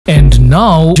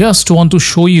Now, just want to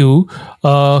show you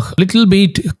a little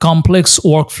bit complex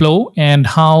workflow and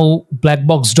how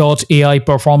Blackbox.ai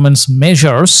performance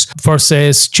measures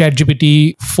versus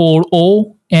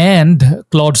ChatGPT-4 and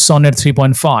Claude Sonnet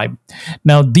 3.5.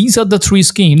 Now, these are the three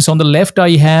screens. On the left, I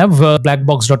have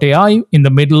Blackbox.ai. In the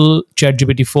middle,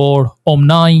 ChatGPT-4,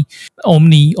 Omni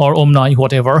or Omni,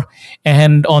 whatever.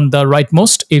 And on the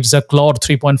rightmost, it's a Claude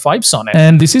 3.5 Sonnet.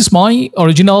 And this is my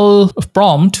original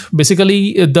prompt.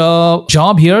 Basically, the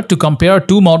job here to compare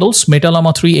two models,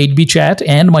 Llama 3 8B Chat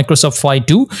and Microsoft Phi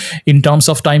 2, in terms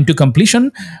of time to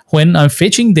completion when I'm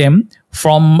fetching them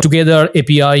from Together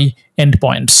API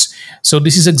endpoints. So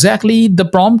this is exactly the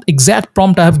exact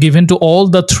prompt I have given to all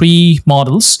the three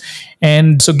models.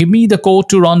 And so give me the code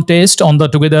to run test on the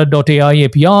Together.ai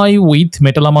API with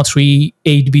Llama 3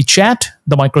 8B Chat,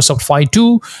 the Microsoft Phi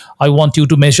 2. I want you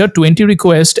to measure 20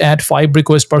 requests at 5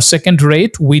 requests per second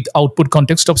rate with output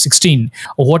context of 16.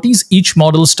 What is each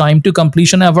model's time to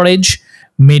completion average,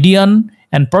 median,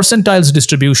 and percentiles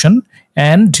distribution?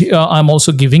 And I'm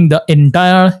also giving the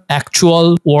entire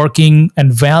actual working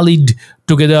and valid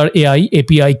Together AI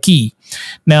API key.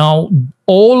 Now,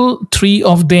 all three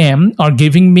of them are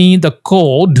giving me the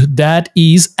code that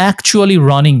is actually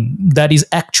running, that is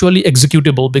actually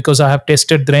executable, because I have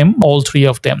tested them, all three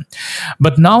of them.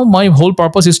 But now my whole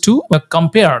purpose is to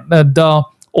compare the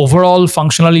overall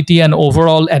functionality and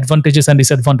overall advantages and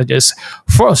disadvantages.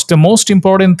 First, the most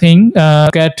important thing,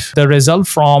 get the result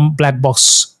from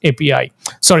Blackbox.ai.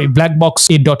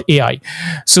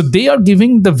 So they are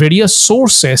giving the various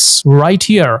sources right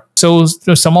here. So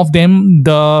some of them,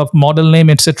 the model name,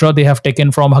 etc., they have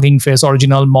taken from Hugging Face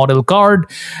original model card.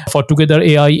 For Together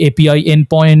AI API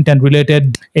endpoint and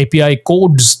related API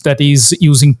codes that is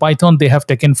using Python, they have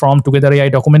taken from Together AI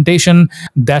documentation.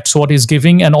 That's what is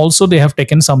giving. And also they have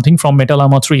taken something from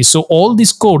Llama 3. So all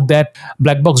this code that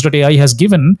Blackbox.ai has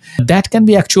given, that can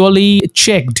be actually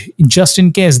checked just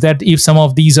in case that if some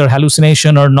of these are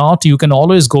hallucination or not, you can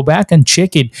always go back and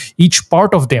check it, each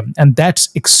part of them. And that's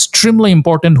extremely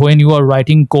important when you are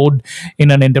writing code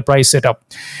in an enterprise setup.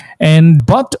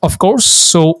 But of course,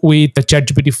 so with the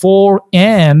ChatGPT-4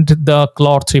 and the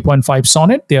Claude 3.5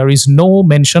 Sonnet, there is no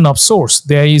mention of source.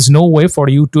 There is no way for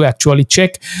you to actually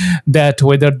check that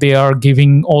whether they are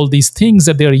giving all these things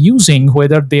that they are using,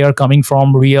 whether they are coming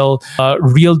from real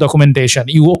documentation.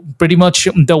 You pretty much,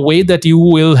 the way that you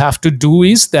will have to do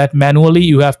is that manually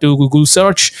you have to Google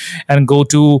search and go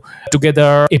to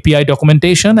Together API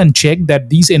documentation and check that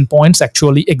these endpoints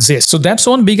actually exist. So that's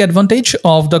one big advantage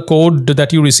of the code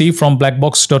that you receive from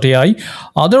Blackbox.ai.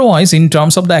 Otherwise, in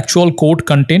terms of the actual code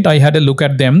content, I had a look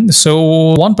at them.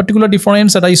 So one particular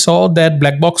difference that I saw, that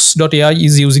Blackbox.ai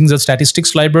is using the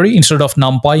statistics library instead of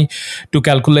NumPy to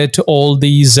calculate all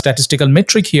these statistical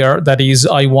metric here. That is,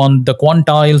 I want the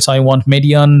quantiles, I want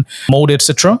median, mode,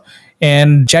 etc.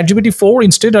 And ChatGPT-4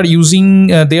 instead are using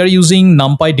they are using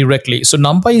NumPy directly. So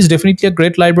NumPy is definitely a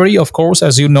great library, of course,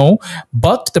 as you know.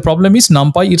 But the problem is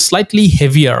NumPy is slightly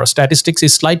heavier. Statistics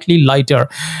is slightly lighter.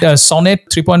 Sonnet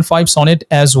 3.5 Sonnet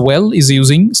as well is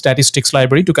using statistics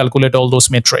library to calculate all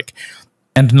those metric.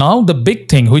 And now the big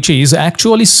thing, which is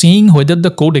actually seeing whether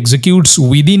the code executes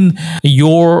within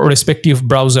your respective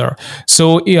browser.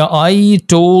 So I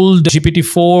told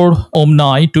GPT-4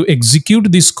 Omni to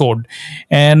execute this code,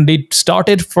 and it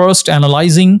started first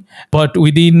analyzing, but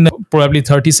within probably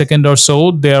 30 seconds or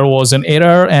so, there was an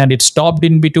error and it stopped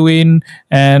in between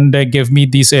and gave me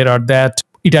this error that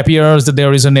it appears that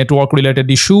there is a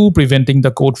network-related issue preventing the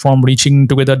code from reaching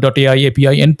Together.ai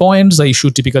API endpoints. The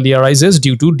issue typically arises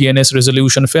due to DNS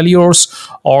resolution failures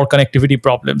or connectivity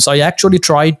problems. I actually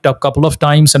tried a couple of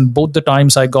times, and both the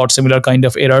times I got similar kind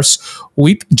of errors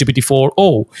with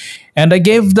GPT-4o. And I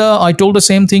told the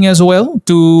same thing as well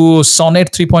to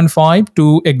Sonnet 3.5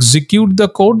 to execute the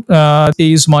code.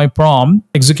 Is my prompt,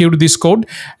 execute this code.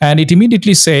 And it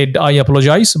immediately said, I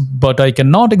apologize, but I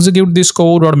cannot execute this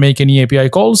code or make any API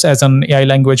calls. As an AI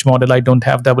language model, I don't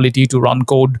have the ability to run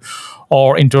code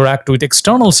or interact with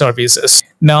external services.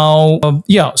 Now,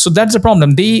 so that's the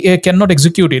problem. They cannot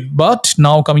execute it. But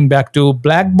now coming back to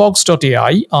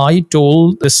Blackbox.ai, I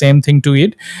told the same thing to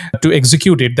it to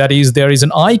execute it. That is, there is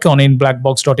an icon in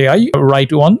Blackbox.ai,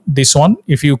 right one, this one.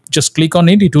 If you just click on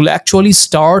it, it will actually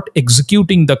start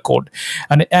executing the code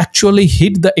and actually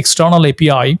hit the external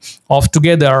API of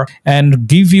together and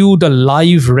give you the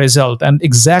live result. And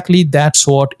exactly that's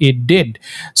what it did.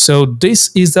 So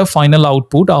this is the final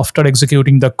output after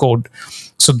executing the code.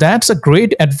 So that's a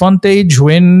great advantage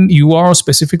when you are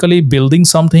specifically building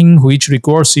something which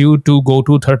requires you to go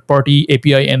to third-party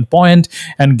API endpoint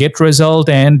and get result,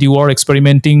 and you are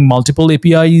experimenting multiple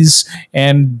APIs,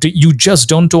 and you just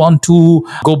don't want to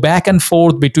go back and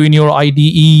forth between your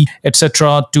IDE,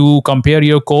 etc., to compare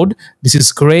your code. This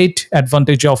is great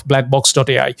advantage of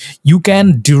Blackbox.ai. You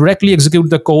can directly execute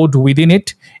the code within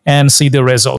it and see the result.